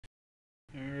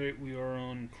we are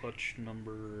on clutch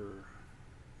number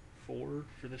 4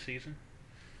 for the season.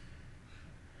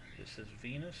 This is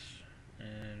Venus,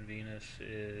 and Venus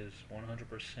is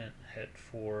 100% het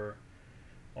for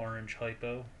orange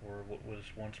hypo, or what was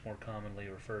once more commonly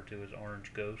referred to as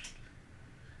orange ghost.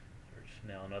 There's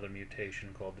now another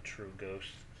mutation called the true ghost,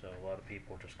 so a lot of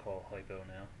people just call hypo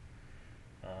now.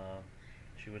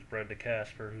 She was bred to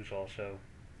Casper, who's also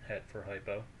het for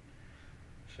hypo.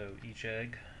 So each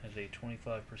egg has a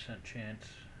 25% chance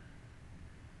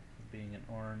of being an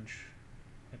orange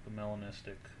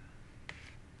hypomelanistic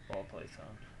ball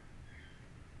python.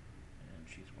 And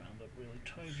she's wound up really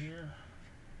tight here.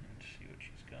 Let's see what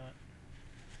she's got.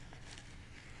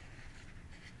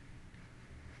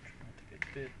 Try not to get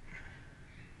bit.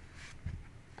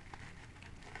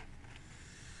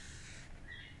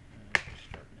 And she's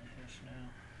starting to hiss now.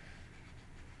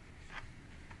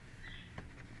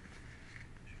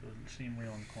 She doesn't seem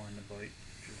real inclined to bite,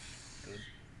 which is good.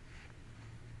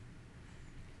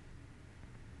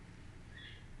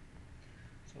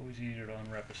 It's always easier to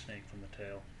unwrap a snake from the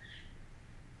tail.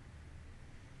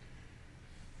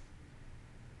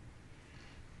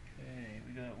 Okay,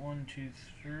 we got 1, 2,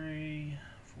 3,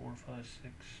 4, 5,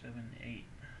 6, 7, 8.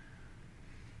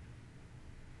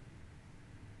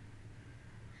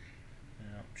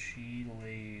 Now, she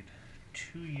laid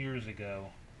 2 years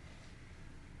ago,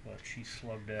 but she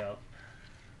slugged out,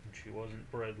 and she wasn't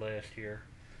bred last year.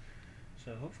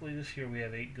 So hopefully this year we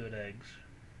have 8 good eggs.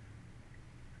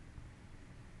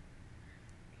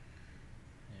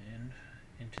 And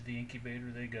into the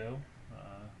incubator they go.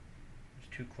 There's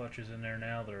 2 clutches in there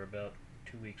now. They're about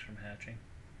 2 weeks from hatching.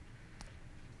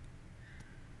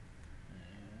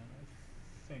 And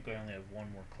I think I only have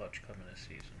 1 more clutch coming this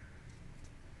season.